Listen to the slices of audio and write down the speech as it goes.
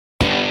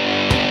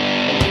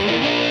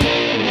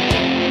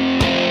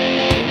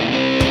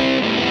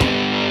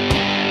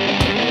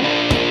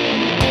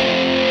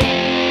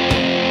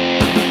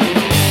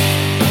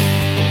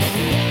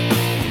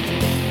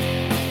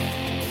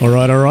All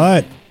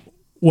right.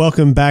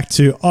 Welcome back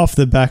to Off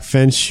the Back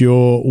Fence,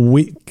 your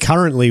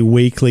currently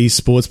weekly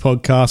sports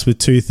podcast with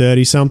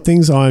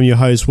 230-somethings. I am your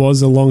host,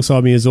 Woz.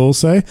 Alongside me is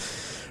also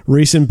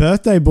recent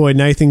birthday boy,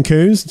 Nathan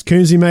Coombs.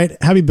 Coomsy, mate,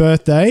 happy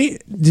birthday.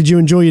 Did you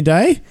enjoy your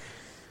day?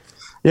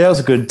 Yeah, it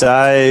was a good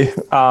day.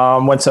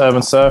 Went to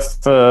Urban Surf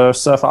for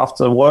surf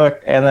after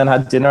work and then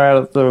had dinner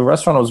out at the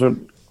restaurant. It was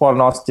quite a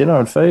nice dinner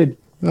and feed.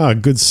 Oh,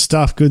 good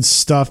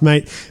stuff,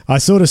 mate. I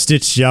sort of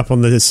stitched you up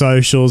on the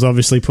socials,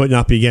 obviously putting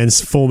up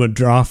against former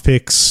draft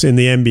picks in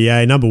the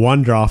NBA, number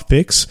one draft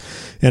picks,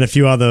 and a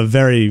few other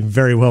very,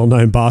 very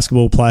well-known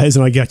basketball players,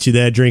 and I got you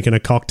there drinking a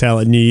cocktail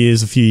at New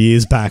Year's a few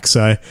years back,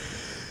 so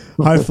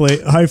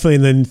hopefully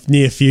in the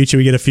near future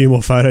we get a few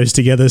more photos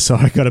together so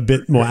I got a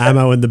bit more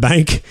ammo in the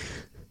bank.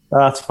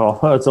 That's fine.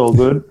 That's all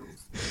good.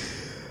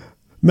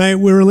 Mate,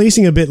 we're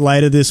releasing a bit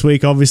later this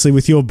week, obviously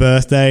with your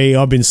birthday.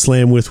 I've been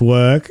slammed with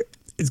work.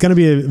 It's going to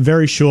be a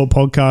very short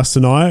podcast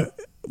tonight.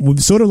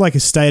 Sort of like a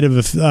State of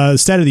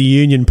the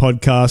Union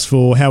podcast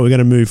for how we're going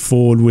to move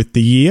forward with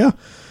the year.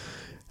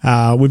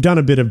 We've done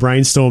a bit of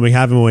brainstorming,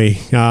 haven't we?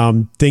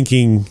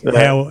 Thinking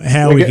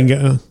how we can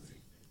go.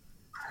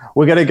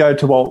 We're going to go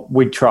to what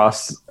we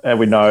trust and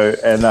we know,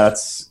 and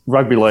that's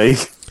rugby league.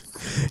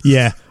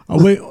 Yeah.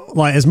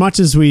 As much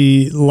as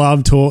we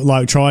love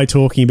try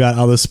talking about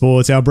other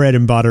sports, our bread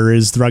and butter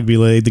is the rugby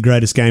league, the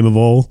greatest game of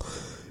all.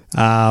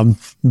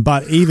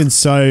 But even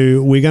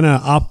so, we're going to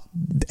up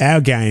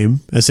our game,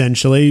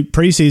 essentially.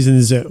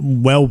 Preseason's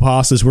well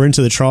past us. We're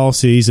into the trial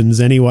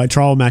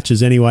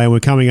matches anyway, and we're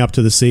coming up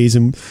to the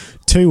season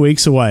 2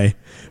 weeks away.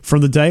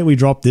 From the date we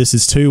drop this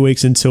is 2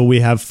 weeks until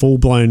we have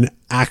full-blown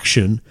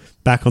action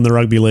back on the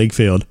rugby league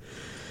field.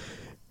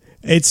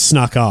 It's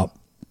snuck up.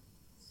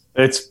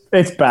 It's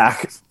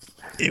back.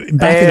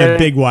 Back in a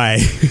big way.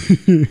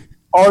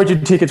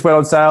 Origin tickets went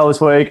on sale this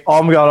week.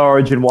 I'm going to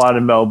Origin 1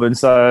 in Melbourne,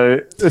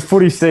 so the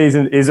footy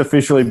season is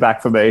officially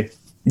back for me.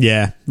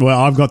 Yeah, well,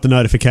 I've got the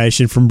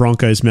notification from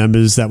Broncos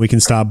members that we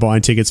can start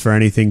buying tickets for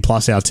anything,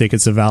 plus our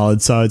tickets are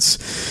valid, so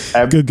it's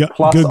good.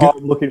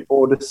 I'm looking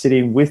forward to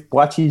sitting with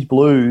Blatchy's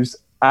Blues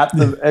at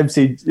the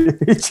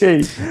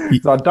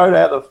MCG. So I don't know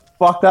how the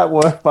fuck that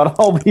works, but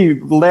I'll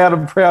be loud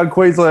and proud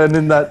Queensland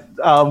in that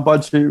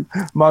bunch of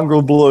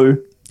mongrel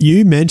blue.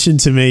 You mentioned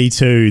to me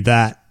too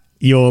that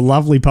your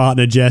lovely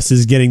partner Jess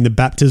is getting the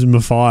baptism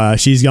of fire.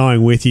 She's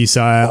going with you,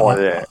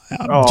 so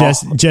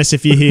Jess,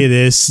 if you hear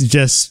this,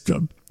 just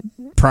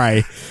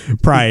pray.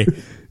 Pray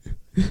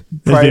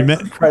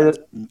that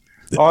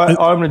I'm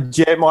going to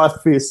jam my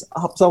fist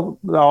up. So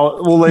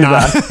we'll leave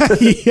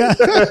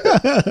that.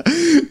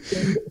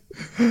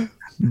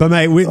 But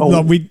mate, we've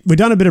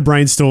done a bit of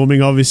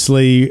brainstorming.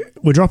 Obviously,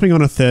 we're dropping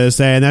on a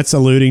Thursday, and that's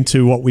alluding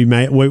to what we're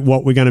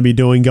going to be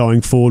doing going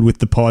forward with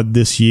the pod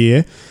this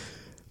year.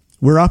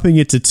 We're upping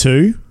it to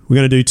 2. We're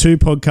going to do 2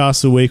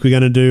 podcasts a week. We're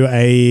going to do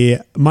a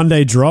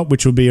Monday drop,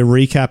 which will be a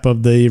recap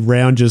of the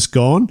round just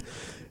gone,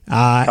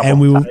 and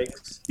we will.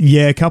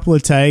 Yeah, a couple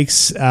of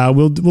takes.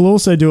 We'll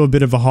also do a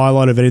bit of a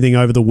highlight of anything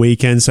over the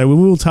weekend. So we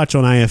will touch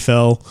on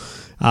AFL.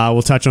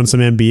 We'll touch on some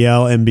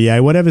NBL,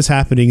 NBA, whatever's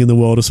happening in the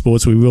world of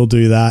sports. We will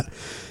do that.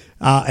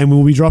 And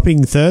we'll be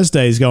dropping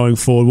Thursdays going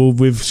forward.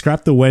 We've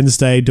scrapped the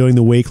Wednesday doing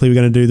the weekly. We're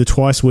going to do the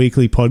twice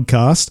weekly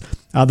podcast.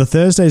 The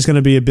Thursday is going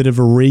to be a bit of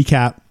a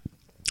recap.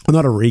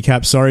 Not a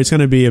recap, sorry. It's going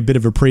to be a bit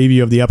of a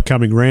preview of the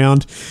upcoming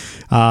round.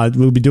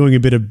 We'll be doing a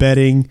bit of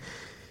betting.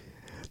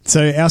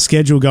 So our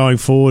schedule going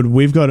forward,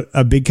 we've got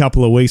a big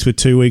couple of weeks with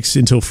 2 weeks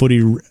until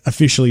footy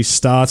officially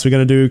starts. We're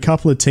going to do a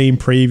couple of team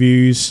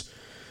previews.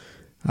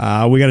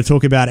 We're going to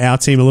talk about our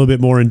team a little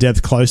bit more in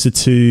depth closer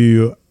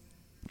to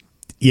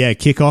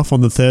kickoff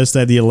on the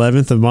Thursday, the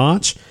 11th of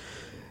March.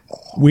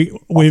 I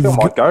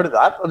might go to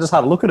that. I just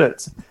had a look at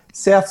it.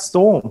 South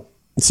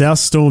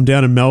Storm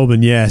down in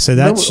Melbourne, yeah. So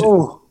that's...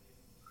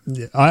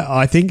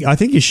 I think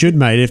you should,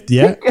 mate.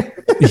 Yeah.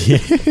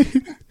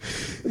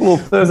 A little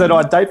Thursday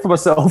night date for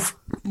myself.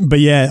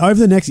 But yeah, over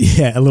the next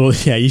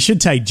you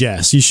should take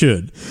Jess. You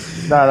should.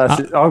 No,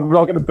 I'm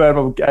not going to burn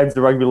my games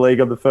to rugby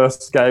league on the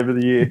first game of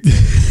the year.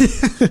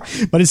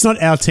 But it's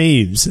not our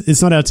teams.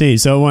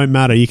 So it won't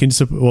matter. You can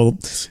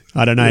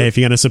I don't know if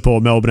you're going to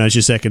support Melbourne as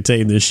your second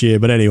team this year,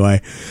 but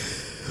anyway.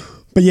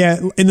 But yeah,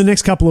 in the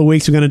next couple of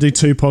weeks, we're going to do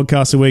 2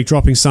 podcasts a week,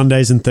 dropping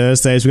Sundays and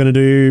Thursdays. We're going to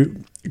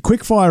do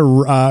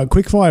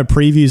quickfire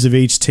previews of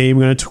each team.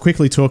 We're going to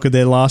quickly talk of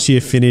their last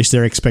year finish,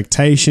 their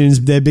expectations,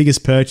 their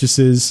biggest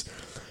purchases,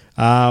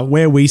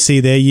 where we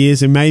see their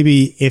years, and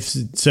maybe if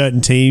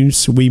certain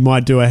teams, we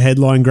might do a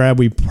headline grab.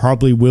 We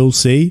probably will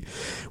see.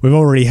 We've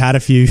already had a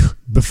few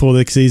before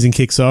the season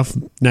kicks off,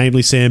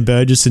 namely Sam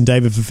Burgess and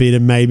David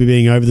Fafita maybe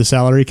being over the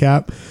salary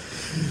cap.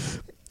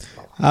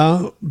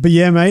 But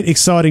yeah, mate,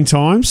 exciting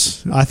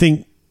times. I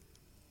think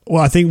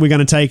we're going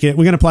to take it.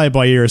 We're going to play it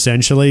by ear,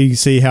 essentially,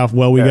 see how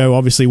well we go.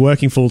 Obviously,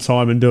 working full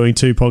time and doing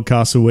 2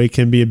 podcasts a week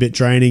can be a bit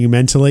draining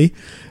mentally.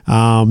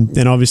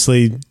 And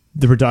obviously,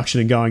 the production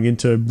and going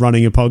into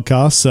running a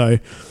podcast. So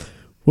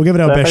we'll give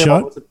it our best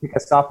shot. Wants to pick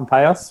us up and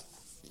pay us.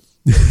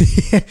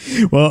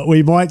 Well,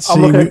 we might see.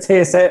 I'm looking at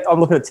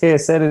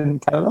TSN in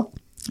Canada.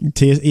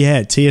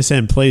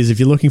 TSN, please. If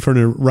you're looking for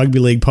a rugby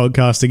league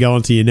podcast to go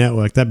onto your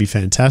network, that'd be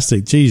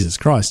fantastic. Jesus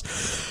Christ.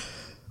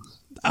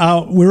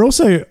 We're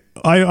also,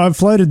 I've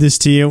floated this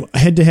to you,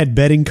 head-to-head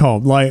betting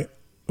comp. Like,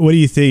 what do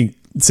you think?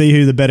 See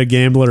who the better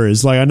gambler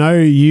is. Like, I know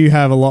you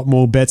have a lot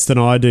more bets than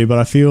I do, but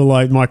I feel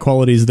like my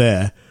quality's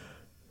there.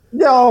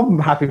 Yeah, I'm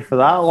happy for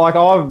that. Like,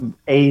 I've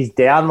eased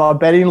down my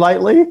betting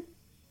lately.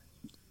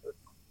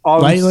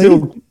 I'm down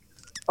to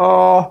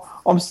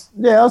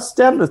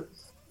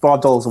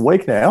 $5 a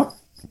week now.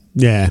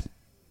 Yeah.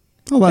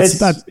 Well,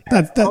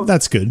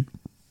 that's good.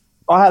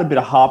 I had a bit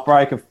of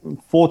heartbreak of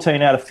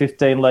 14 out of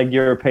 15 leg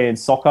European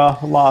soccer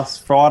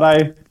last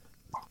Friday,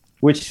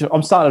 which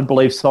I'm starting to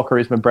believe soccer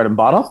is my bread and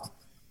butter.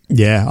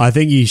 Yeah, I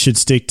think you should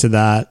stick to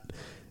that.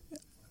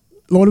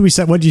 What did we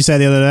say? What did you say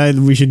the other day?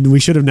 We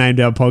should have named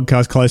our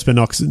podcast "Close but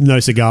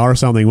No Cigar" or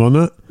something,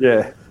 wasn't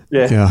it?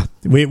 Yeah.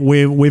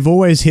 We've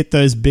always hit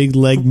those big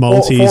leg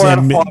multis. 4 out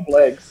of 5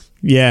 legs.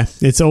 Yeah,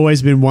 it's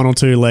always been 1 or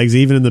 2 legs,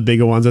 even in the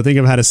bigger ones. I think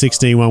I've had a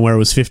 16 one where it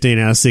was 15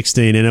 out of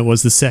 16, and it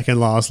was the second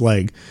last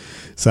leg.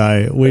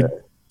 So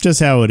just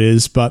how it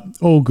is, but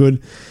all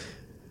good.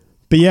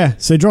 But yeah,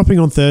 so dropping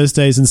on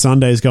Thursdays and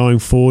Sundays going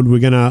forward, we're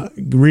going to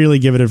really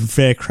give it a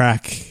fair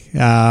crack.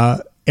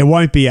 It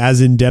won't be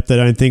as in-depth, I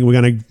don't think. We're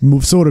going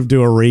to sort of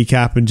do a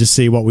recap and just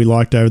see what we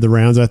liked over the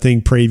rounds. I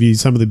think preview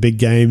some of the big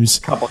games.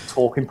 A couple of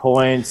talking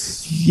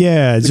points.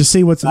 Yeah, just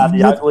see what's...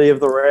 the ugly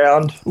of the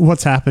round.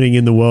 What's happening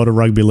in the world of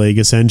rugby league,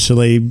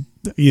 essentially.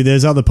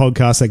 There's other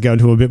podcasts that go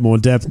into a bit more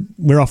depth.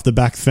 We're off the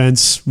back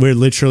fence. We're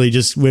literally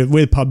just...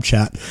 We're pub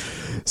chat.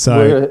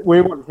 So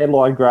we want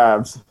headline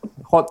grabs.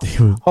 Hot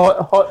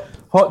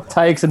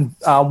takes and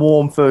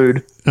warm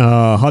food.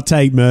 Hot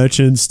take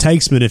merchants,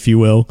 takesmen, if you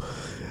will.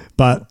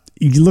 But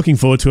looking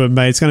forward to it,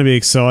 mate. It's going to be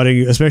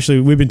exciting, especially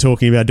we've been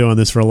talking about doing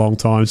this for a long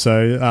time.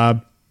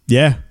 So,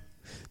 yeah.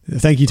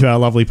 Thank you to our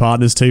lovely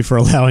partners, too, for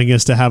allowing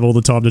us to have all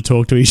the time to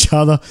talk to each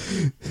other.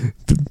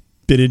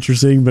 Bit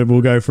interesting, but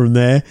we'll go from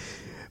there.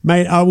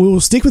 Mate,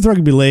 we'll stick with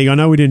rugby league. I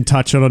know we didn't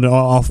touch on it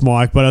off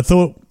mic, but I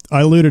thought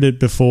I alluded it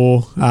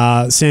before.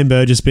 Sam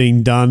Burgess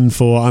being done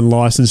for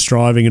unlicensed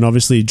driving and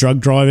obviously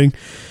drug driving.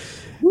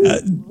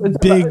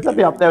 That'd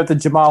be up there with the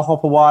Jamal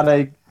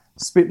Hopewadi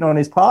spitting on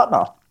his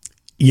partner.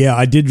 Yeah,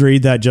 I did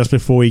read that just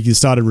before we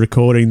started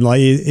recording. Like,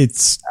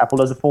 it's Apple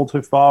doesn't fall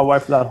too far away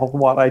from that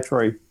Hopewadi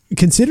tree.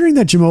 Considering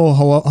that Jamal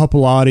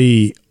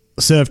Hopewadi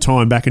served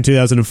time back in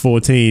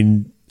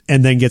 2014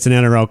 and then gets an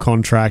NRL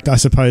contract, I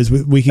suppose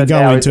we can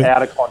go into... He's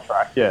out of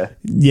contract, yeah.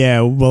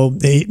 Yeah, well,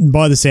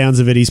 by the sounds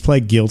of it, he's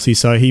pled guilty,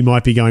 so he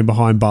might be going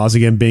behind bars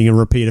again, being a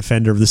repeat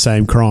offender of the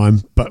same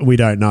crime, but we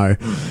don't know.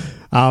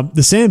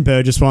 The Sam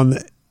Burgess one,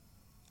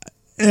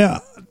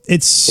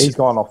 he's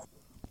gone off.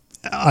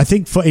 I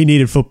think he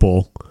needed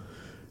football.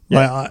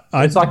 Yeah.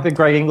 It's like the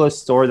Greg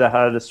Inglis story that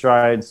had an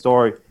Australian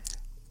story.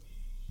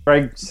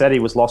 Greg said he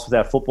was lost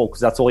without football because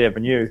that's all he ever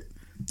knew.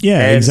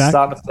 Yeah, and exactly.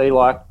 Starting to see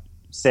like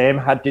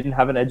Sam didn't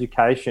have an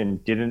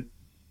education, didn't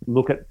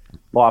look at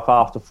life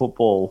after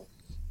football.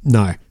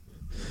 No.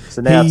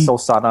 So now it's all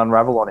starting to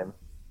unravel on him.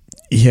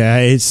 Yeah,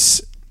 it's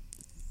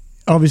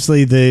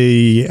obviously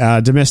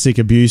the domestic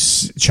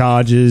abuse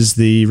charges,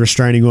 the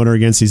restraining order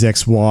against his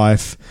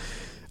ex-wife,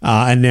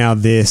 and now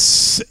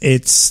this.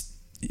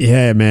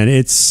 Yeah, man,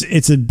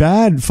 it's a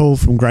bad fall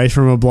from grace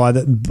from a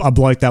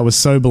bloke that was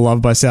so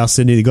beloved by South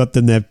Sydney. They got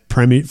them their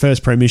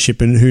first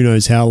premiership in who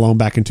knows how long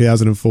back in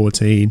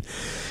 2014.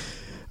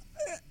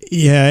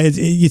 Yeah,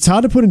 it's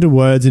hard to put into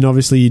words, and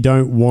obviously you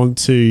don't want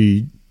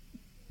to...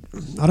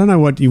 I don't know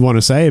what you want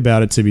to say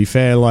about it, to be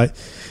fair. Like,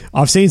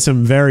 I've seen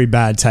some very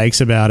bad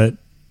takes about it.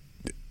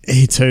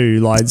 He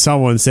too, like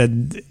someone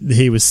said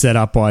he was set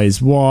up by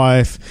his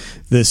wife.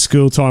 The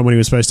school time when he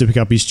was supposed to pick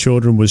up his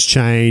children was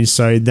changed.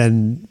 So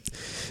then,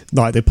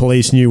 like, the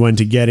police knew when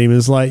to get him.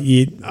 It's like,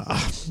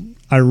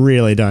 I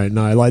really don't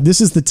know. Like,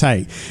 this is the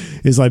take.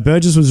 It's like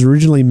Burgess was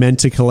originally meant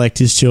to collect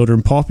his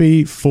children,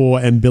 Poppy 4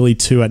 and Billy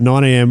 2, at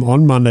 9 a.m.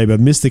 on Monday, but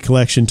missed the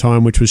collection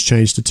time, which was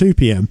changed to 2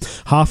 p.m.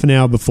 half an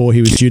hour before he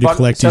was due to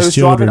collect his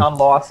children. So he was driving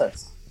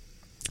unlicensed.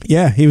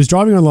 Yeah, he was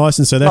driving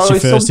unlicensed, so that's your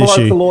first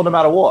issue. He the law no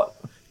matter what.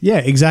 Yeah,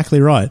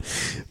 exactly right.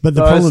 But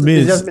the problem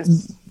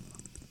is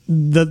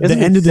the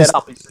end of this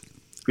setup has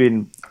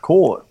been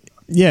caught.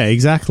 Yeah,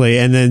 exactly.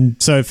 And then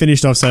so it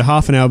finished off. So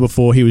half an hour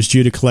before he was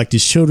due to collect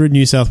his children,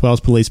 New South Wales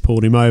police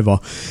pulled him over.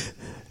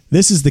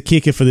 This is the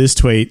kicker for this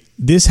tweet.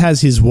 This has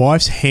his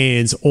wife's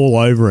hands all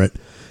over it.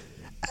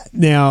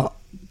 Now,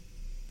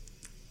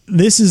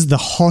 this is the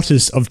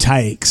hottest of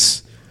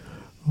takes,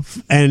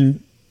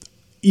 and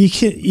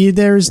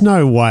there is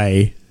no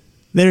way.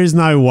 There is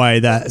no way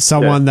that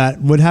someone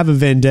that would have a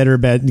vendetta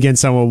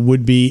against someone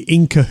would be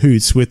in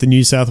cahoots with the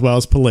New South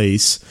Wales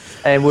police.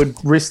 And would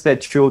risk their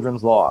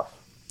children's life.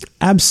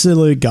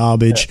 Absolute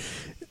garbage.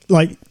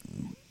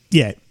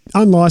 Yeah.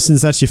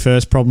 Unlicensed, that's your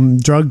first problem.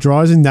 Drug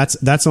driving,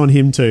 that's on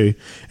him too.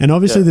 And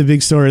obviously the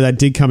big story that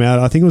did come out,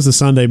 I think it was the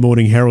Sunday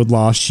Morning Herald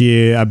last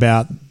year,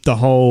 about the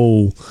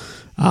whole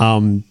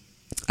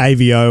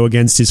AVO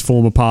against his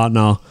former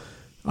partner.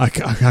 I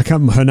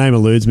can't, her name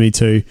eludes me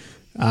too.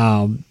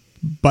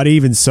 But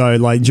even so,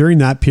 like during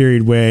that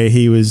period where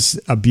he was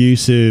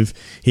abusive,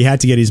 he had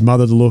to get his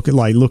mother to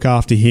look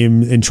after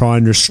him and try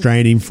and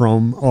restrain him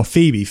from,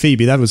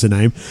 Phoebe, that was her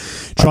name.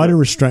 Trying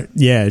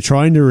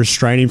to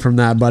restrain him from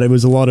that, but it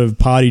was a lot of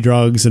party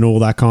drugs and all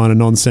that kind of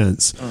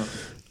nonsense.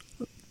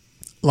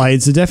 Like,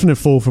 it's a definite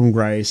fall from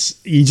grace.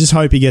 You just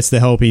hope he gets the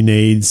help he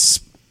needs.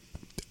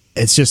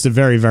 It's just a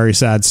very, very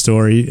sad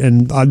story.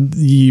 And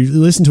you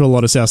listen to a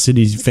lot of South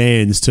City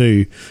fans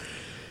too.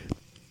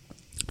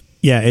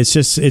 Yeah,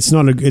 it's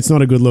not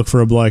a good look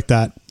for a bloke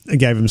that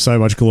gave him so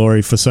much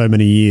glory for so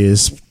many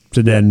years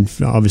to then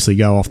obviously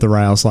go off the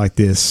rails like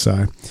this.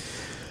 So,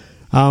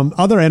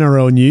 other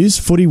NRL news: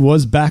 footy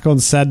was back on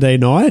Saturday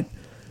night.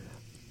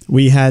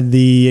 We had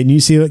the New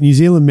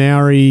Zealand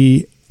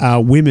Maori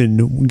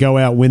women go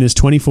out winners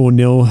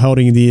 24-0,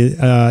 holding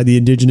the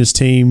Indigenous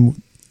team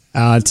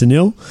to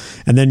 0,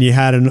 and then you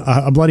had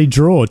a bloody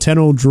draw,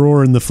 10-all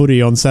draw in the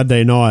footy on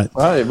Saturday night.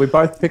 Right, we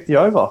both picked the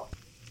over.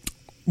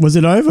 Was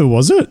it over?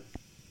 Was it?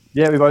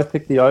 Yeah, we both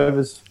picked the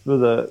overs for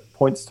the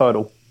points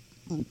total.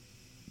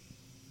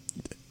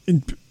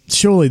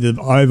 Surely the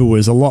over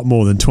was a lot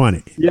more than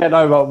 20. Yeah,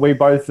 no, but we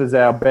both, as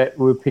our bet,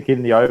 we were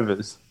picking the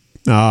overs.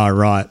 Ah,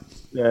 right.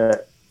 Yeah.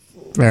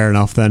 Fair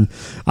enough then.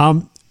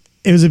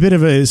 It was a bit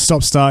of a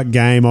stop-start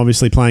game,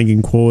 obviously playing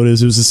in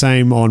quarters. It was the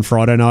same on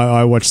Friday night.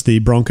 I watched the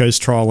Broncos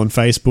trial on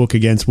Facebook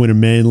against Wynnum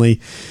Manly.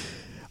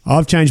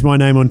 I've changed my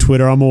name on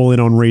Twitter. I'm all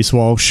in on Reece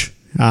Walsh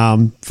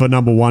for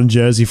number 1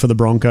 jersey for the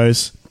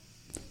Broncos.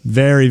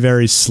 Very,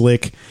 very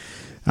slick.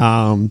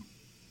 But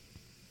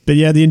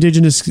yeah, the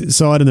Indigenous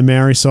side and the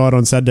Maori side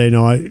on Saturday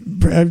night,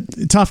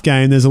 tough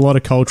game. There's a lot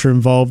of culture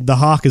involved. The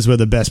Harkers were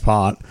the best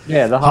part.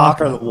 Yeah, the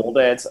Harker and the wall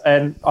dance.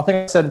 And I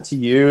think I said it to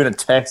you in a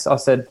text. I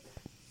said,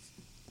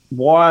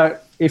 why,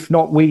 if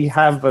not we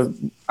have a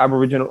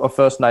Aboriginal or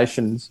First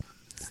Nations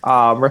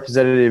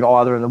representative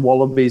either in the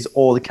Wallabies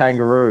or the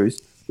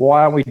Kangaroos,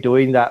 why aren't we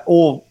doing that?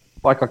 Or,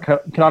 like, I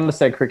can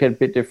understand cricket a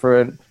bit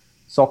different,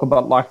 soccer,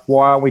 but, like,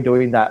 why aren't we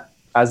doing that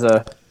as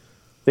a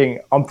thing?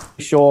 I'm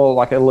pretty sure,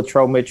 like, a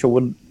Latrell Mitchell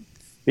would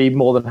be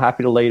more than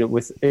happy to lead it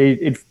with.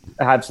 He'd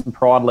have some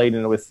pride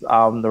leading it with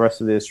the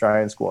rest of the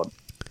Australian squad.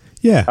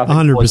 Yeah,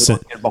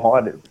 100%. Get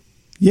behind him.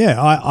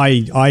 Yeah,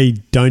 I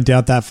don't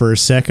doubt that for a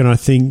second. I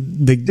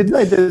think didn't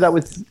they do that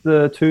with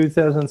the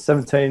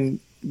 2017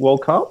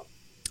 World Cup?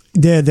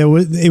 Yeah, it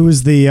was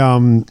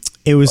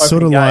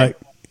sort of game. like.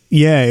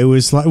 Yeah, it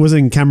was like,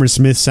 wasn't Cameron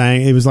Smith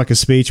saying it was like a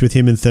speech with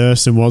him and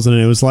Thurston, wasn't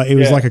it? It was like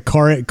like a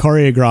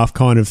choreographed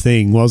kind of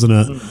thing, wasn't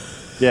it?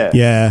 Yeah.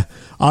 Yeah.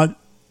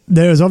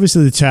 There was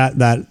obviously the chat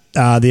that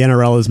the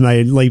NRL has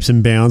made leaps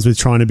and bounds with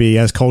trying to be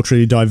as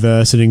culturally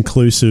diverse and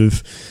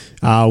inclusive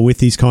with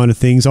these kind of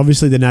things.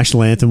 Obviously, the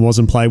national anthem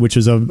wasn't played, which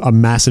was a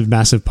massive,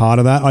 massive part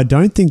of that. I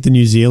don't think the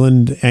New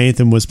Zealand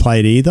anthem was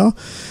played either.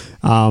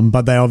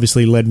 But they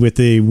obviously led with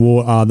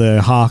the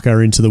haka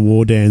into the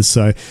war dance.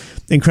 So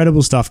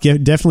incredible stuff.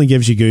 Definitely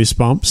gives you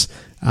goosebumps.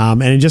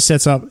 And it just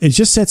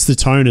sets the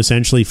tone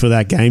essentially for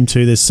that game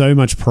too. There's so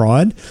much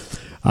pride.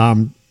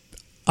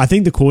 I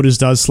think the quarters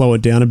does slow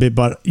it down a bit,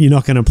 but you're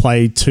not going to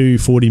play 2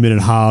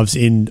 40-minute halves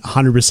in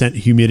 100%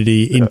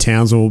 humidity in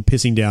Townsville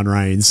pissing down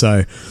rain.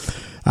 So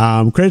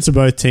credit to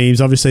both teams.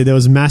 Obviously, there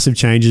was massive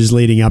changes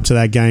leading up to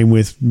that game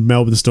with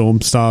Melbourne Storm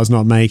Stars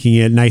not making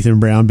it, Nathan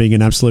Brown being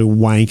an absolute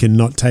wank and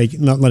not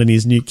letting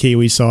his new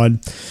Kiwi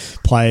side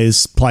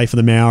players play for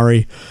the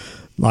Maori.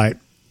 Like,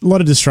 a lot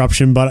of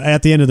disruption, but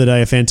at the end of the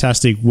day, a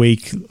fantastic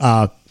week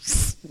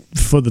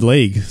for the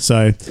league.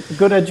 So it's a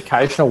good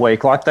educational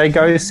week. Like, they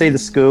go see the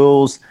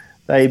schools,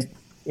 they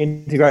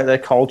integrate their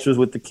cultures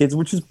with the kids,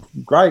 which is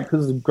great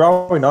because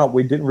growing up,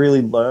 we didn't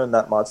really learn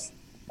that much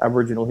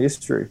Aboriginal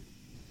history.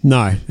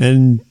 No,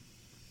 and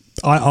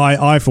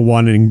I for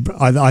one,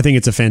 I think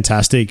it's a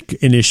fantastic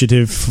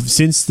initiative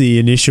since the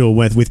initial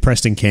with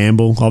Preston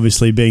Campbell,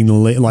 obviously being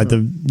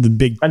the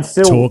big and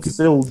still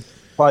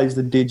plays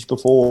the Dig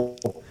before.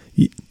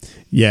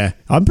 Yeah,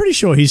 I'm pretty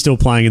sure he's still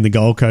playing in the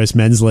Gold Coast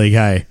Men's League.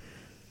 Hey,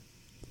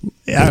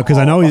 yeah, because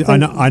I know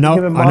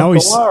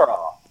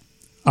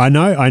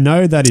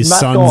that his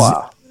son's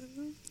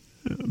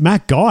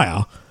Matt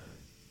Geyer.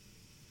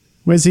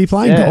 Where's he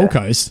playing? Yeah. Gold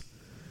Coast.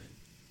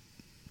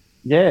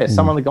 Yeah,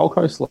 some on the Gold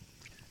Coast.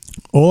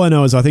 All I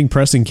know is I think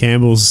Preston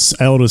Campbell's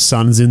eldest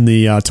son's in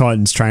the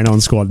Titans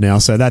train-on squad now,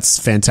 so that's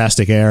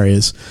fantastic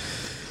areas.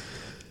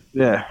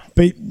 Yeah.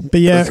 But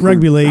yeah,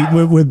 rugby league,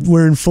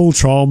 we're in full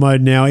trial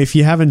mode now. If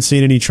you haven't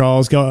seen any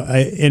trials, go,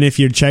 and if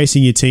you're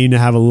chasing your team to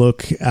have a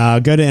look, go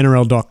to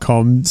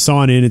NRL.com,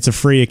 sign in. It's a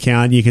free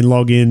account. You can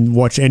log in,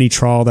 watch any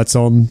trial that's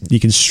on. You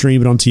can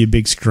stream it onto your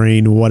big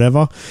screen or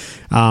whatever.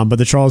 But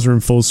the trials are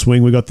in full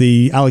swing. We got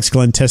the Alex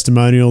Glenn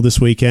testimonial this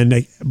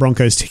weekend.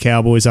 Broncos to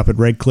Cowboys up at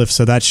Redcliffe,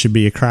 so that should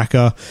be a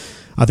cracker.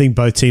 I think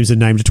both teams are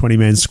named a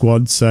 20-man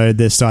squad, so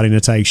they're starting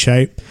to take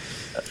shape.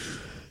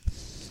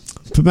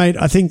 But, mate,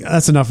 I think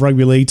that's enough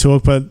rugby league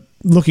talk, but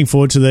looking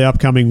forward to the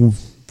upcoming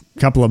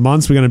couple of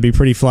months. We're going to be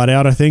pretty flat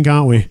out, I think,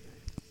 aren't we?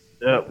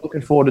 Yeah,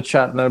 looking forward to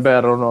chatting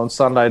about it on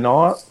Sunday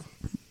night.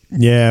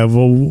 Yeah,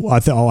 well,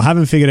 I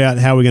haven't figured out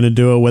how we're going to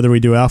do it, whether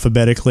we do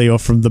alphabetically or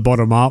from the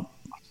bottom up,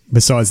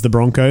 besides the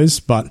Broncos.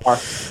 But we'll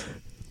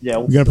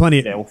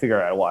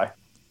figure out a way.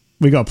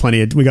 We got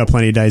plenty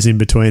of days in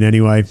between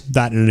anyway.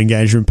 That and an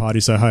engagement party,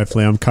 so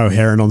hopefully I'm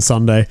coherent on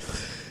Sunday.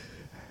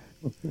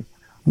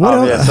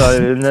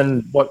 And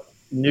then what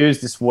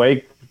news this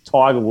week?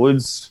 Tiger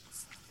Woods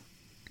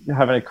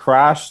having a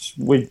crash.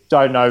 We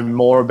don't know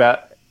more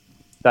about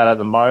that at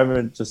the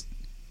moment. Just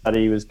that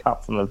he was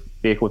cut from the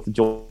vehicle with the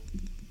jaw.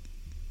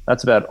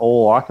 That's about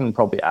all I can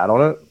probably add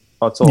on it.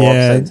 That's all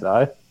I've seen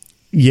today.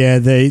 Yeah,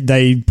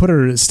 they put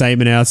a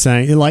statement out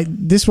saying like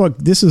this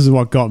is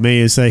what got me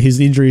is his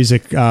injuries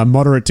are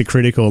moderate to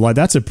critical. Like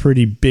that's a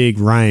pretty big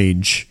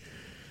range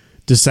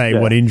to say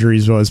what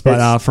injuries was.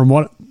 But from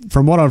what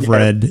I've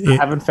read, I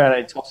haven't found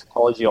any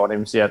toxicology on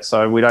him yet,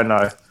 so we don't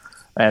know.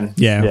 And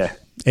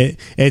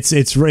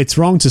it's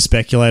wrong to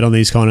speculate on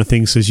these kind of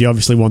things because you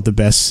obviously want the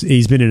best.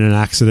 He's been in an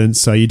accident,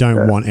 so you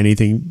don't want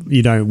anything.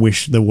 You don't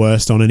wish the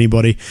worst on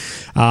anybody.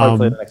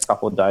 Hopefully, the next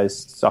couple of days,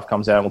 stuff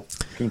comes out and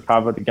we can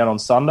cover it again on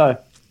Sunday.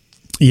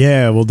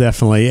 Yeah, well,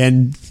 definitely.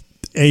 And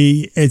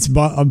it's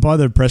by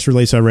the press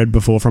release I read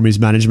before from his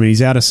management.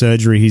 He's out of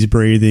surgery. He's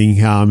breathing.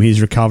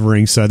 He's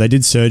recovering. So they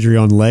did surgery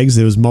on legs.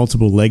 There was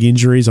multiple leg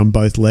injuries on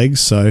both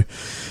legs. So.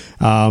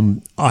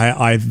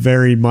 I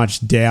very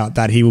much doubt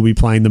that he will be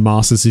playing the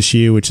Masters this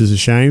year, which is a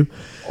shame.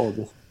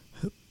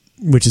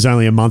 Which is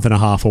only a month and a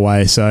half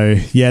away. So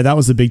yeah, that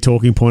was the big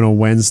talking point on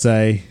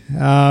Wednesday.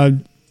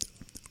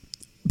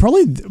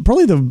 Probably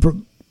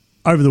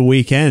over the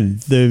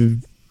weekend, the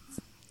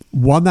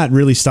one that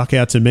really stuck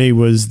out to me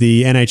was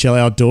the NHL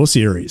Outdoor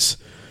Series.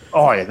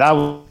 Oh yeah,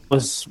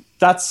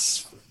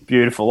 that's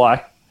beautiful.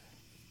 Like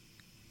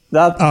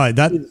that. Oh,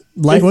 that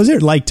Lake was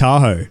it Lake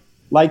Tahoe?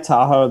 Lake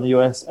Tahoe in the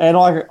US. And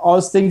I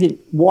was thinking,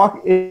 what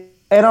if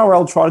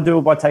NRL try to do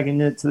it by taking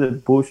it to the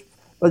bush,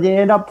 but you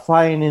end up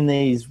playing in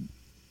these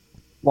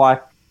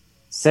like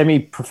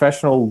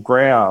semi-professional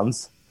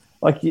grounds.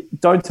 Like,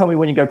 don't tell me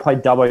when you go play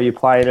W, you're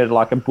playing at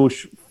like a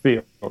bush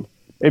field.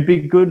 It'd be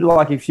good,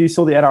 like if you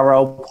saw the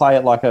NRL play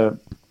at like a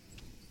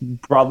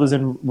Brothers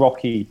and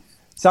Rocky,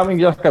 something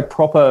like a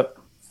proper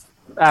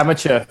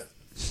amateur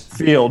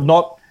field,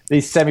 not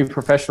these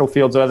semi-professional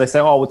fields where they say,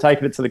 "Oh, we're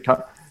taking it to the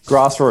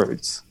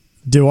grassroots."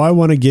 Do I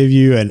want to give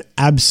you an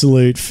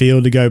absolute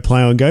field to go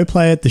play on? Go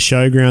play at the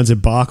showgrounds at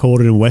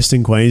Barkhorton in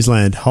Western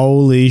Queensland.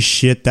 Holy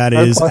shit, that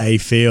is a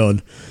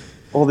field.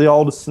 Or the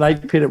old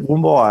snake pit at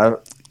Woombye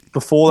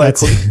before they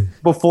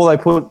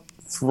put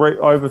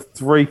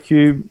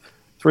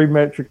 3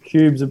 metric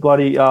cubes of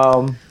bloody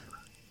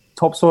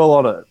topsoil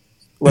on it.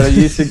 When it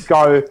used to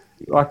go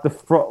like the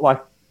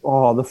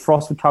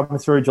frost would come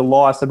through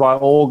July, so by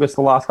August,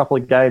 the last couple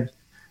of games,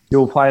 you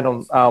were playing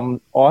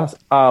on ice,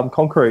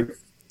 concrete.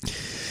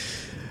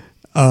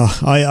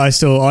 I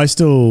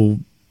still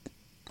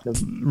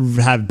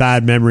have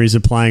bad memories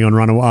of playing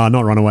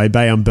on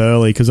Bayonne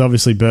Burleigh, because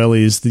obviously Burleigh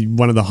is the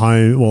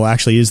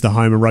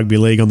home of rugby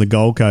league on the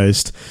Gold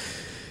Coast.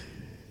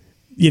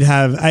 You'd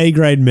have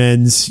A-grade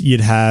men's,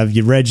 you'd have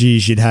your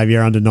Reggies, you'd have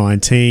your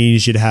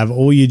under-19s, you'd have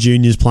all your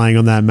juniors playing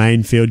on that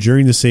main field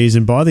during the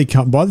season. By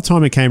the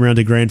time it came around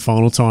to grand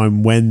final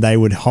time, when they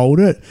would hold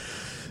it,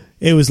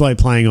 it was like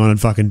playing on a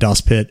fucking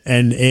dust pit,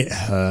 and it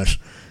hurt.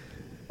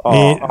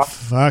 It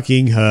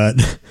fucking hurt.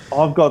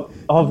 I've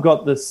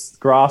got this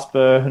grass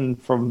burn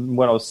from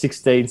when I was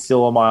 16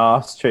 still on my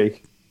ass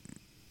cheek.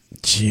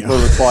 Gee. For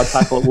the slide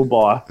tackle at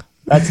Woodbye.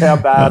 That's how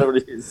bad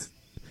it is.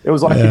 It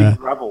was like hitting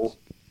gravel.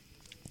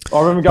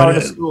 I remember going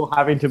to school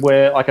having to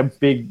wear like a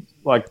big,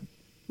 like,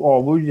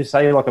 what would you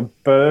say, like a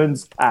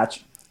Burns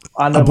patch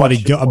under a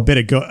bit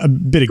of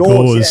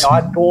gauze. Yeah,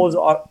 I had gauze,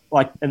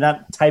 and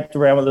that taped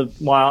around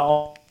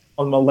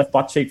on my left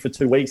butt cheek for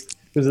 2 weeks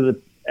because of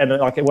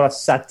when I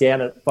sat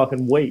down, it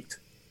fucking weeped.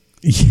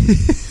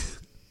 That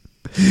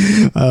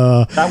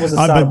was the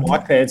start of my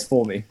pants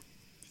for me.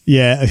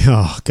 Yeah.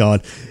 Oh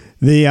God.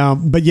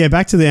 But yeah,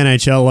 back to the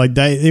NHL. Like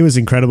it was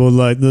incredible.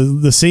 Like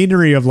the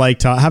scenery of Lake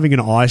Tahoe, having an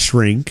ice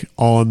rink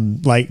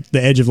on like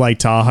the edge of Lake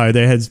Tahoe.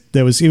 It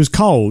was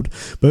cold,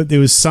 but it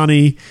was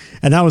sunny,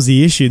 and that was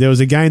the issue. There was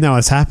a game that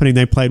was happening.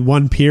 They played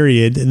one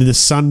period, and then the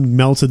sun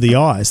melted the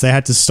ice. They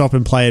had to stop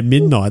and play at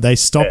midnight. They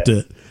stopped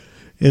it.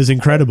 It was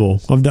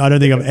incredible. I don't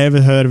think I've ever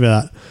heard of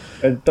that.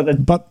 But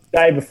the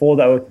day before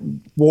they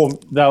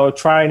were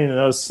training, and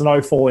there was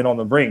snow falling on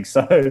the rink,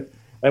 so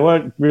they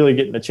weren't really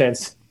getting a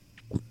chance.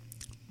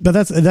 But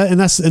the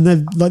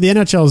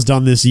NHL's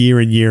done this year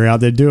in year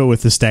out. They do it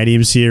with the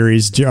Stadium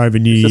Series over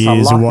New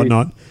Year's and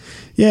whatnot.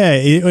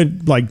 Yeah,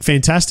 like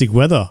fantastic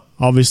weather.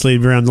 Obviously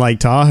around Lake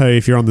Tahoe,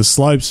 if you're on the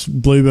slopes,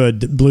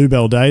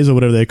 Bluebell Days or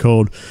whatever they're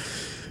called.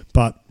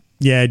 But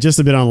yeah, just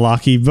a bit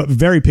unlucky, but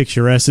very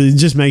picturesque. It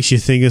just makes you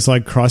think, it's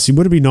like, Christ, it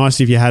would be nice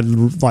if you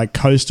had like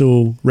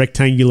coastal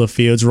rectangular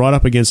fields right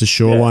up against the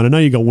shoreline. I know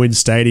you got Wynn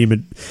Stadium at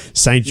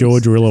St.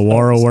 George or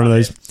Illawarra or one of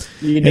those.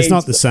 It's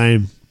not the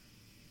same.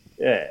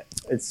 Yeah.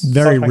 It's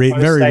very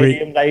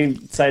stadium. They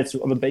say it's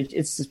on the beach.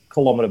 It's a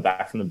kilometre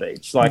back from the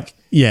beach. Like,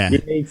 you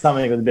need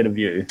something with a bit of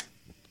view.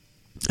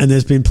 And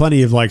there's been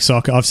plenty of like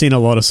soccer. I've seen a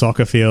lot of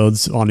soccer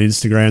fields on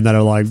Instagram that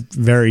are like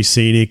very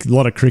scenic. A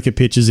lot of cricket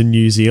pitches in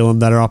New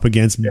Zealand that are up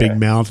against big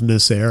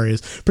mountainous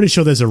areas. Pretty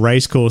sure there's a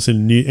race course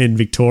in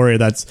Victoria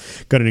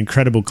that's got an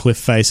incredible cliff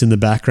face in the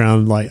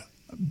background. Like,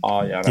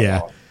 oh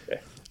yeah,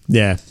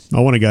 yeah. I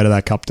want to go to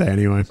that Cup Day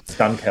anyway.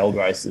 Dunkeld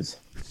races.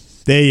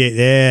 There,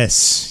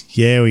 yes,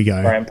 yeah, we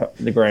go.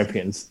 The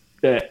Grampians.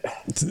 Yeah.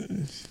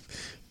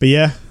 But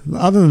yeah,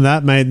 other than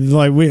that, mate,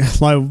 like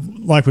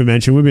we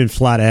mentioned, we've been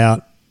flat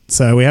out.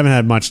 So we haven't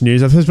had much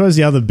news. I suppose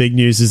the other big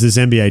news is this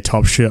NBA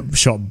Top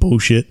Shot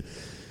bullshit.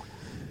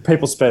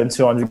 People spend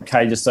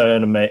 $200K just to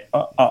own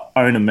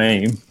a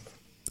meme.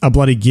 A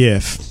bloody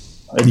GIF.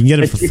 You can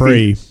get it for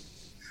free.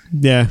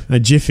 Yeah,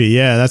 a Jiffy.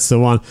 Yeah, that's the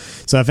one.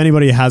 So if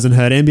anybody hasn't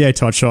heard, NBA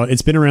Top Shot,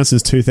 it's been around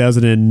since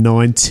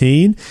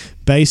 2019.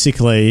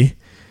 Basically,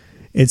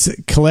 it's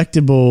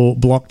collectible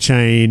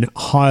blockchain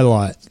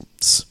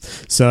highlights.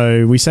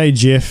 So we say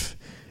GIF,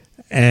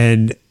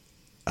 and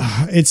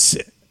it's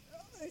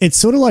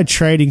sort of like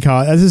trading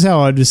cards. This is how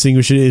I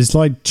distinguish it. It's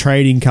like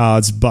trading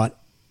cards, but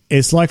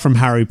it's like from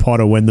Harry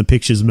Potter when the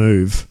pictures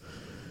move.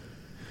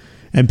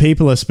 And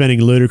people are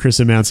spending ludicrous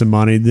amounts of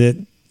money.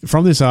 That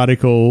from this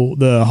article,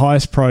 the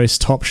highest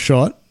priced Top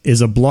Shot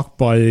is a block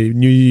by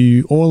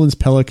New Orleans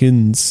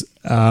Pelicans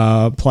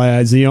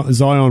player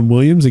Zion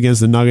Williamson against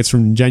the Nuggets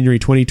from January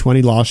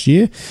 2020 last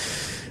year,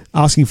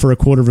 asking for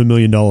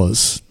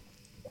 $250,000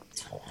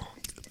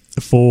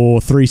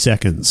 for 3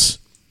 seconds.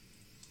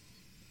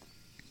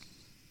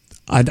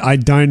 I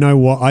don't know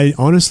what. I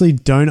honestly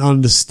don't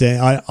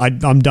understand.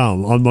 I'm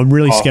dumb. I'm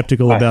really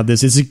skeptical about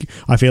this.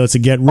 I feel it's a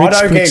get rich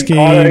quick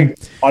scheme.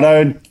 I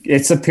don't.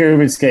 It's a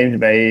pyramid scheme to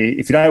me.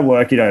 If you don't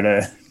work, you don't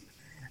earn.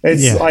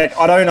 It's like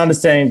I don't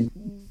understand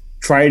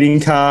trading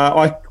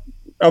card.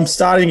 I'm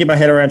starting to get my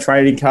head around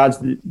trading cards.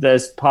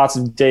 There's parts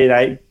of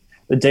the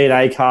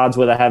DNA cards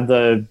where they have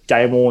the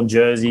game worn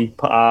jersey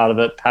part of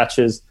it,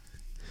 patches,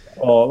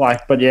 or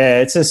like. But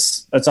yeah, it's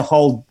a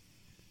whole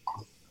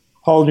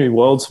new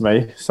world to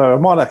me. So I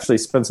might actually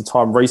spend some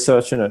time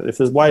researching it. If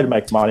there's a way to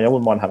make money, I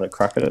wouldn't mind having a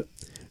crack at it.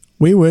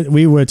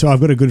 I've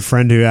got a good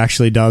friend who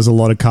actually does a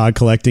lot of card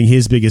collecting.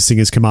 His biggest thing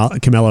is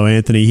Carmelo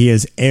Anthony.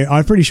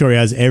 I'm pretty sure he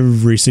has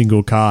every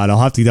single card. I'll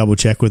have to double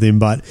check with him,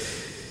 but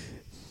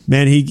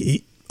man,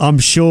 I'm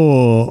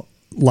sure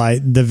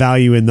like the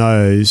value in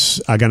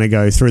those are going to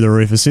go through the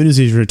roof as soon as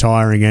he's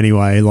retiring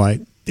anyway.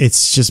 Like,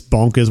 it's just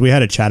bonkers. We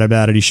had a chat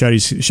about it. He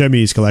showed me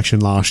his collection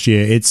last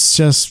year. It's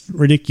just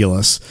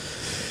ridiculous.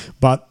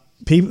 But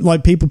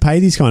people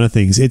pay these kind of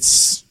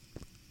things.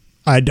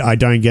 I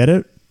don't get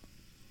it.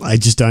 I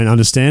just don't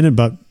understand it,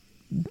 but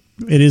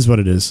it is what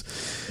it is.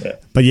 Yeah.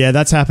 But yeah,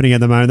 that's happening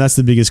at the moment. That's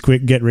the biggest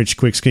get rich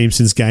quick scheme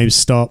since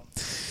GameStop.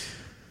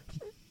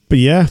 But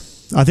yeah,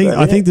 I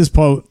think this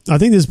pod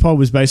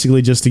was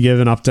basically just to give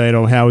an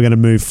update on how we're going to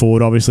move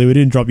forward. Obviously, we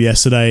didn't drop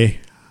yesterday.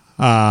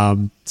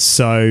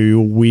 So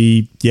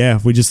we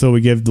just thought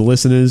we'd give the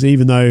listeners,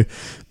 even though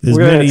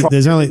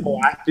there's only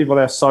more active on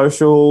our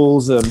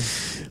socials and.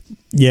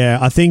 Yeah,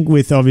 I think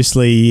with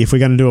obviously if we're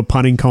going to do a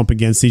punting comp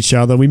against each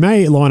other, we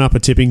may line up a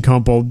tipping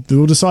comp.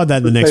 We'll decide that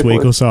in the next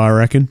week or so, I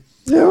reckon.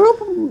 Yeah,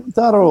 well,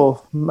 that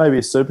or maybe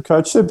a super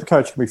coach. Super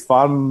coach can be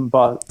fun,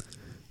 but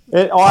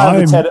I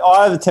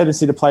have a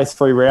tendency to play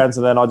 3 rounds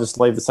and then I just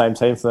leave the same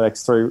team for the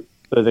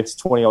next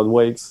 20 odd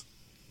weeks.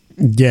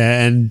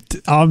 Yeah, and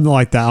I'm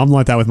like that. I'm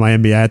like that with my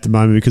NBA at the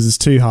moment because it's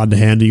too hard to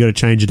handle. You got to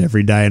change it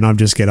every day, and I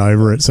just get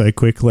over it so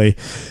quickly.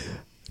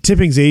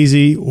 Tipping's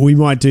easy. We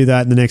might do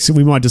that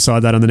we might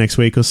decide that on the next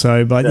week or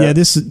so. But yeah,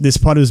 this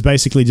pod is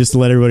basically just to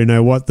let everybody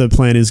know what the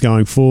plan is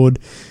going forward.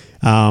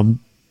 We're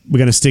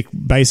going to stick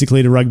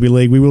basically to rugby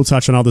league. We will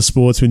touch on other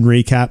sports in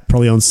recap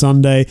probably on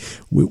Sunday.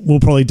 We'll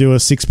probably do a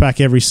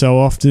 6-pack every so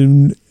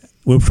often.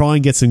 We'll try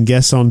and get some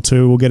guests on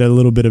too. We'll get a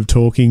little bit of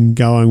talking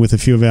going with a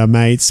few of our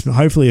mates.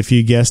 Hopefully a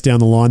few guests down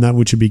the line,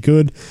 which would be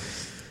good.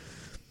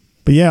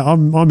 But yeah,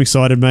 I'm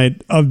excited,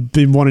 mate. I've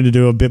been wanting to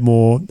do a bit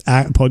more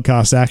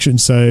podcast action,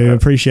 so I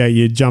appreciate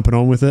you jumping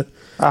on with it.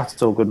 That's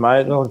all good,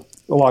 mate. I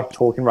like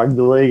talking rugby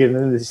league, and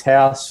in this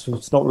house,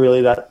 it's not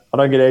really that. I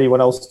don't get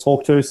anyone else to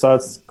talk to, so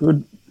it's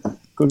good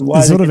way.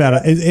 It's sort of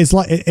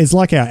it's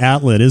like our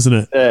outlet, isn't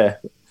it? Yeah,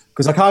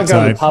 because I can't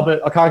go to the pub.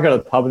 I can't go to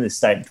the pub in this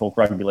state and talk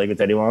rugby league with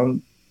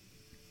anyone.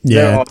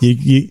 Yeah,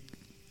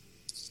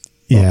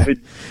 yeah.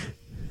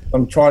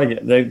 I'm trying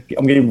to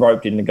I'm getting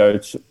roped in to go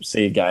to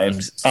see a game,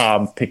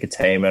 pick a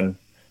team, and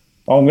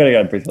I'm going to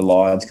go to Brisbane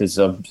Lions because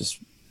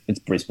it's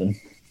Brisbane.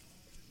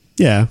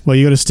 Yeah, well,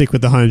 you got to stick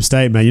with the home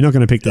state, man. You're not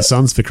going to pick the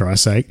Suns for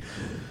Christ's sake.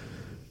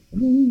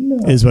 No.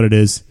 Is what it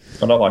is.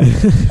 I don't like.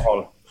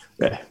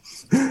 Yeah.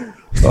 I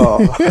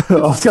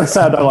was going to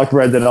say I don't like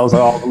red, then I was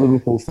like, I'm a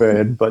Liverpool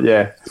fan, but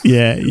yeah.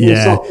 Yeah.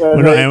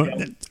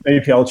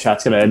 EPL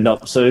chat's going to end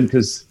up soon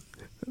because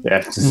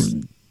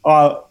to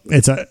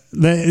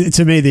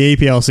me the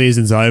EPL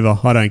season's over.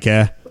 I don't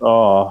care.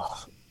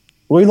 Oh,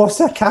 we lost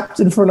our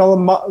captain for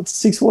another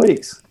 6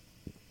 weeks.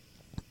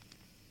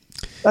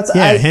 That's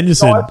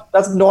Henderson.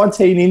 That's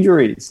 19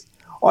 injuries.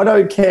 I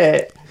don't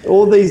care.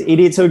 All these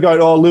idiots who are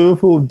going, "Oh,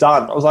 Liverpool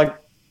done." I was like,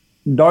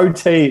 no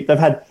team. They've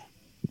had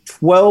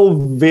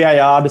 12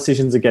 VAR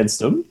decisions against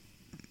them,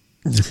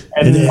 and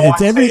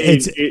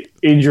it's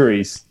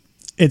injuries.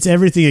 It's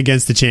everything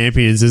against the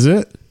champions, is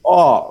it?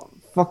 Oh,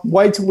 fuck!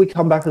 Wait till we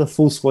come back with a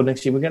full squad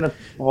next year. We're gonna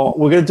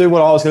do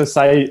what I was gonna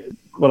say.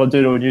 What I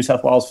do to a New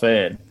South Wales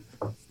fan.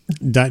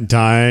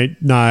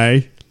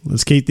 No.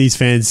 Let's keep these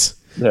fans.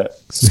 Yeah.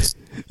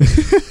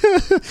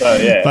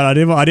 But I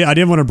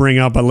didn't want to bring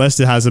up, but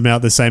Leicester has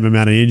about the same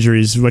amount of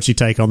injuries. What's your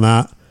take on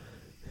that?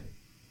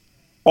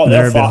 Oh,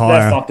 they're a bit higher.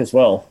 They're fucked as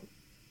well.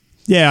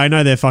 Yeah, I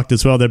know they're fucked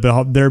as well. They're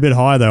a bit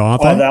higher though,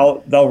 aren't they?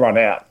 They'll run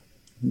out.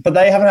 But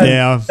they haven't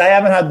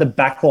had the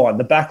back line.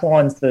 The back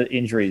line's the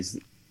injuries.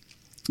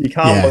 You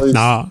can't lose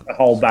a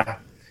whole back.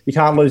 You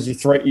can't lose your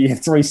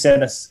three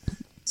centre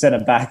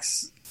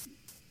backs.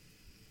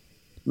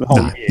 The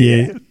whole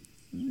year.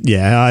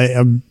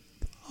 Yeah.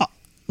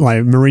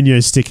 Like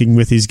Mourinho's sticking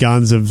with his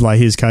guns of like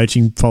his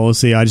coaching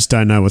policy. I just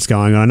don't know what's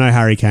going on. I know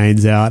Harry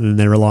Kane's out and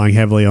they're relying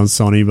heavily on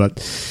Sonny, but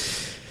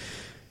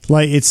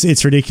like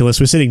it's ridiculous.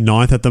 We're sitting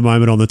 9th at the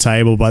moment on the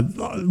table, but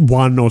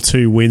 1 or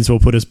 2 wins will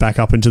put us back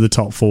up into the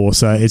top 4.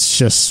 So it's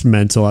just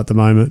mental at the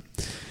moment.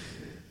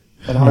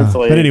 And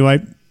hopefully, but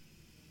anyway,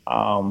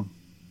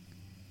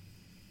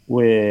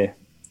 we're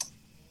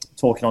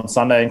talking on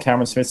Sunday, and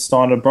Cameron Smith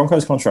signed a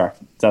Broncos contract.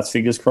 That's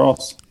fingers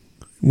crossed.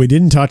 We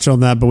didn't touch on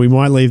that, but we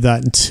might leave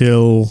that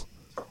until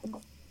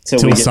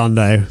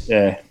Sunday.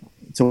 Yeah,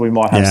 until we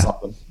might have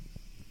something.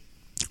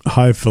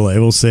 Hopefully,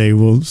 we'll see.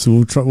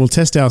 We'll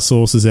test our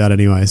sources out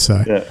anyway.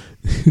 So,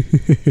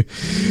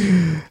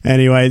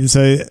 anyway,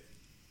 so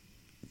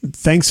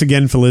thanks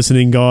again for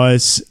listening,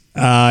 guys.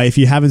 If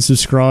you haven't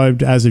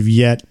subscribed as of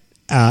yet,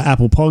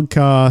 Apple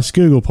Podcasts,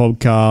 Google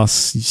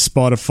Podcasts,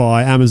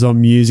 Spotify,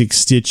 Amazon Music,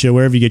 Stitcher,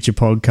 wherever you get your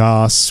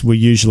podcasts, we're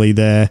usually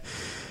there.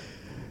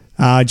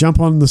 Jump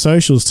on the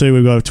socials too.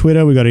 We've got a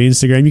Twitter, we've got an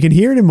Instagram. You can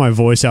hear it in my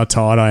voice how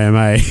tired I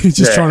am,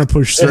 just trying to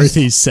push through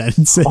these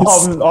sentences.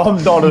 I'm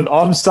starting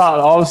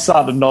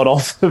to nod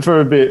off for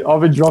a bit. I've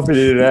been dropping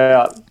in and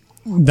out.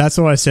 That's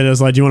what I said. I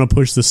was like, do you want to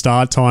push the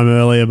start time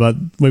earlier? But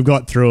we've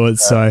got through it.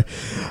 So,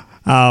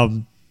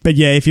 but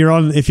yeah, if you're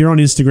on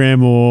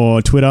Instagram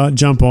or Twitter,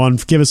 jump on,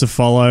 give us a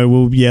follow.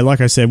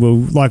 Like I said,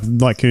 like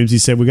Coombsy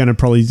said, we're going to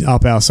probably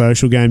up our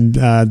social game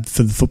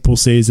for the football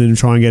season and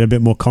try and get a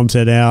bit more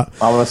content out.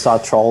 I'm going to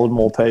start trolling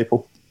more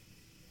people.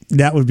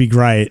 That would be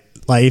great.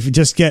 Like if you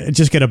just get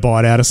a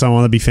bite out of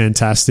someone, that'd be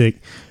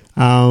fantastic.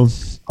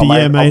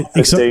 Mate,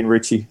 Dean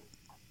Ritchie.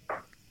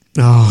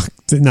 Oh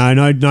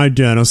no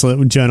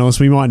journalists.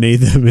 We might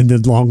need them in the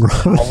long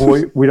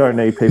run. We don't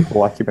need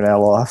people like him in our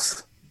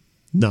lives.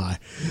 No.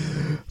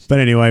 But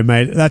anyway,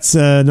 mate, that's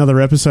another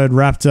episode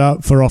wrapped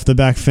up for Off the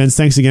Back Fence.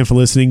 Thanks again for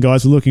listening,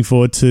 guys. We're looking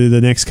forward to the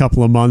next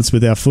couple of months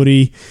with our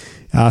footy.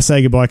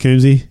 Say goodbye,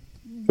 Coombsy.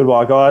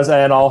 Goodbye, guys.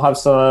 And I'll have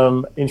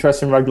some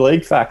interesting rugby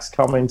league facts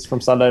coming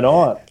from Sunday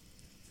night.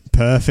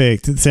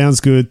 Perfect. It sounds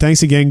good.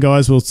 Thanks again,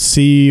 guys. We'll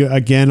see you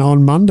again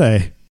on Monday.